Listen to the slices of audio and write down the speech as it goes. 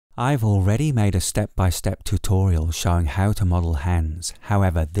I've already made a step-by-step tutorial showing how to model hands.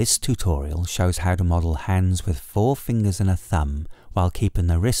 However, this tutorial shows how to model hands with 4 fingers and a thumb while keeping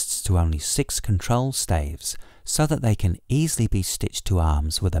the wrists to only 6 control staves so that they can easily be stitched to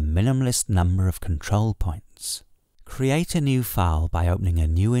arms with a minimalist number of control points. Create a new file by opening a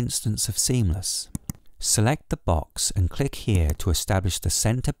new instance of Seamless. Select the box and click here to establish the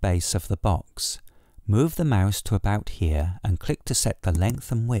center base of the box. Move the mouse to about here and click to set the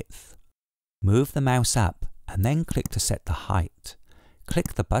length and width. Move the mouse up and then click to set the height.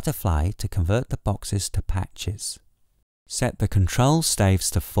 Click the butterfly to convert the boxes to patches. Set the control staves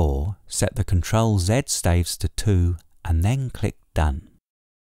to 4, set the control Z staves to 2 and then click Done.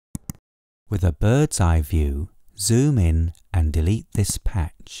 With a bird's eye view, zoom in and delete this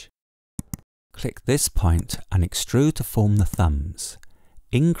patch. Click this point and extrude to form the thumbs.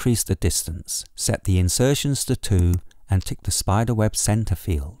 Increase the distance, set the insertions to 2 and tick the spiderweb center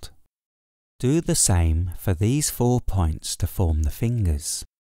field. Do the same for these 4 points to form the fingers.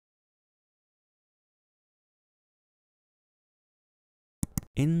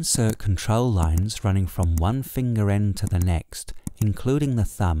 Insert control lines running from one finger end to the next, including the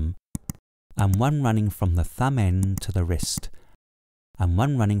thumb, and one running from the thumb end to the wrist, and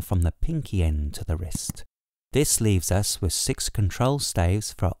one running from the pinky end to the wrist. This leaves us with 6 control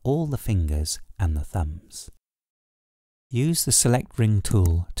staves for all the fingers and the thumbs. Use the Select Ring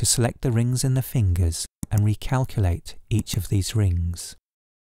tool to select the rings in the fingers and recalculate each of these rings.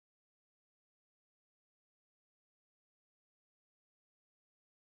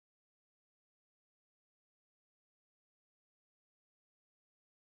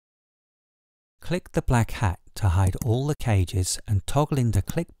 Click the black hat to hide all the cages and toggle into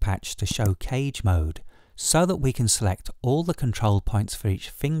Click Patch to show Cage Mode, so that we can select all the control points for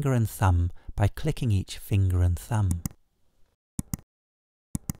each finger and thumb by clicking each finger and thumb.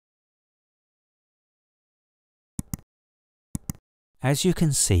 As you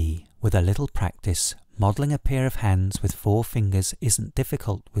can see, with a little practice, modelling a pair of hands with 4 fingers isn't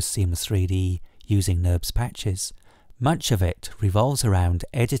difficult with Seamless 3D using NURBS patches. Much of it revolves around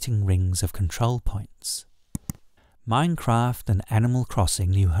editing rings of control points. Minecraft and Animal Crossing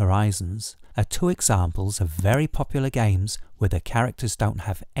New Horizons are 2 examples of very popular games where the characters don't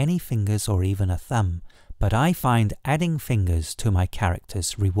have any fingers or even a thumb, but I find adding fingers to my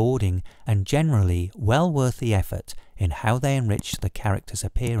characters rewarding and generally well worth the effort in how they enrich the character's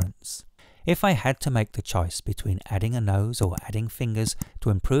appearance. If I had to make the choice between adding a nose or adding fingers to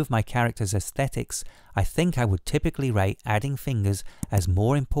improve my character's aesthetics, I think I would typically rate adding fingers as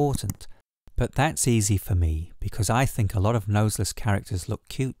more important. But that's easy for me because I think a lot of noseless characters look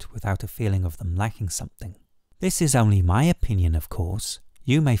cute without a feeling of them lacking something. This is only my opinion, of course.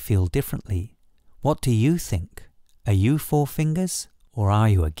 You may feel differently. What do you think? Are you for fingers or are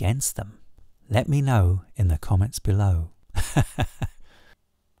you against them? Let me know in the comments below.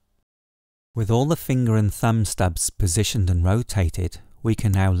 With all the finger and thumb stubs positioned and rotated, we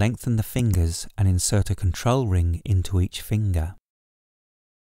can now lengthen the fingers and insert a control ring into each finger.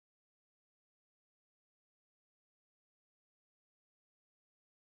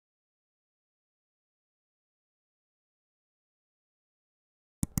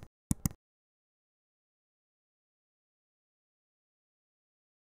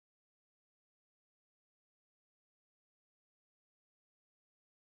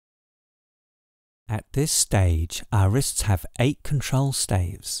 At this stage, our wrists have 8 control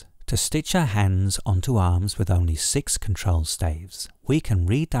staves. To stitch our hands onto arms with only 6 control staves, we can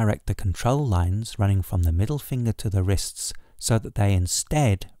redirect the control lines running from the middle finger to the wrists so that they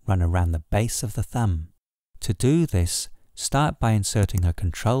instead run around the base of the thumb. To do this, start by inserting a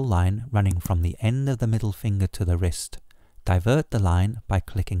control line running from the end of the middle finger to the wrist. Divert the line by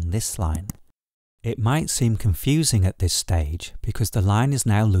clicking this line. It might seem confusing at this stage because the line is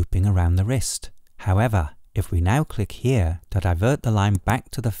now looping around the wrist. However, if we now click here to divert the line back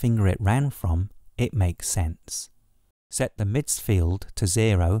to the finger it ran from, it makes sense. Set the midst field to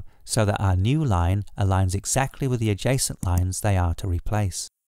 0 so that our new line aligns exactly with the adjacent lines they are to replace.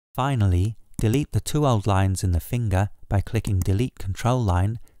 Finally, delete the 2 old lines in the finger by clicking Delete Control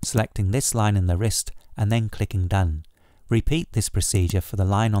Line, selecting this line in the wrist, and then clicking Done. Repeat this procedure for the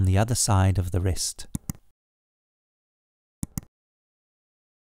line on the other side of the wrist.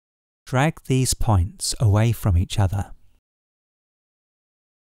 Drag these points away from each other.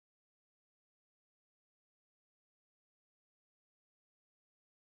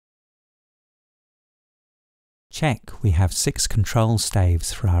 Check we have 6 control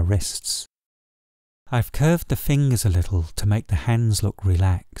staves for our wrists. I've curved the fingers a little to make the hands look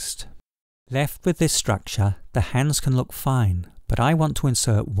relaxed. Left with this structure, the hands can look fine, but I want to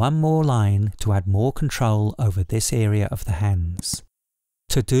insert one more line to add more control over this area of the hands.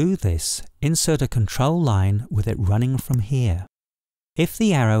 To do this, insert a control line with it running from here. If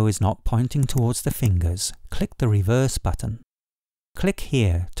the arrow is not pointing towards the fingers, click the reverse button. Click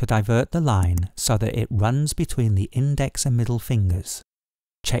here to divert the line so that it runs between the index and middle fingers.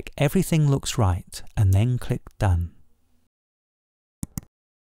 Check everything looks right and then click Done.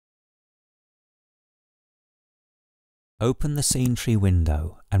 Open the Scene Tree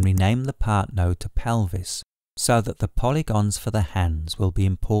window and rename the part node to Pelvis so that the polygons for the hands will be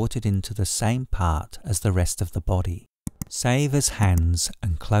imported into the same part as the rest of the body. Save as Hands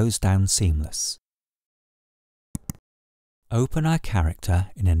and close down Seamless. Open our character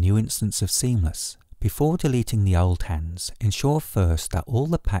in a new instance of Seamless. Before deleting the old hands, ensure first that all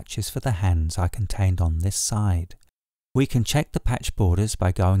the patches for the hands are contained on this side. We can check the patch borders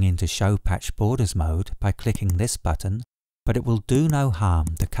by going into Show Patch Borders mode by clicking this button, but it will do no harm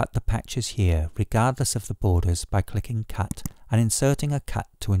to cut the patches here regardless of the borders by clicking Cut and inserting a cut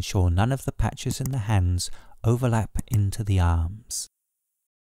to ensure none of the patches in the hands overlap into the arms.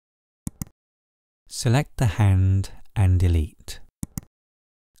 Select the hand and delete.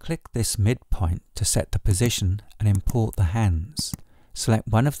 Click this midpoint to set the position and import the hands. Select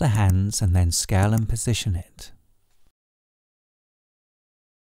one of the hands and then scale and position it.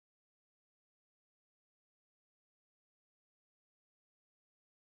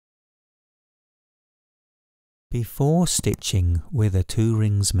 Before stitching where the two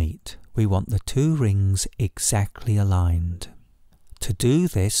rings meet, we want the two rings exactly aligned. To do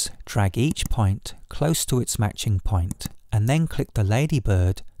this, drag each point close to its matching point and then click the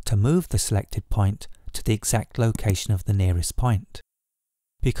ladybird to move the selected point to the exact location of the nearest point.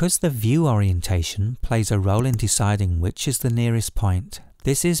 Because the view orientation plays a role in deciding which is the nearest point,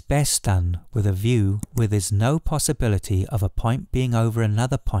 this is best done with a view where there's no possibility of a point being over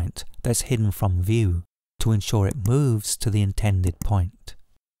another point that's hidden from view, to ensure it moves to the intended point.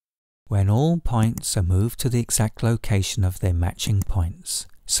 When all points are moved to the exact location of their matching points,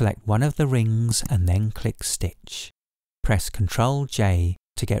 select one of the rings and then click Stitch. Press Ctrl J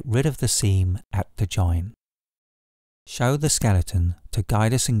to get rid of the seam at the join. Show the skeleton to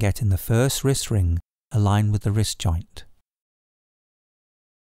guide us in getting the first wrist ring aligned with the wrist joint.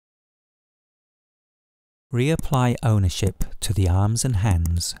 Reapply ownership to the arms and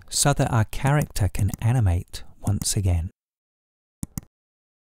hands so that our character can animate once again.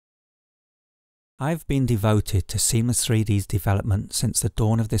 I've been devoted to Seamless 3D's development since the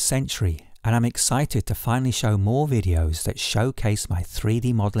dawn of this century, and I'm excited to finally show more videos that showcase my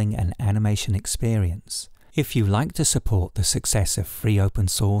 3D modeling and animation experience. If you'd like to support the success of free open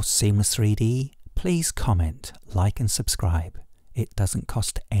source Seamless 3D, please comment, like and subscribe. It doesn't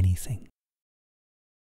cost anything.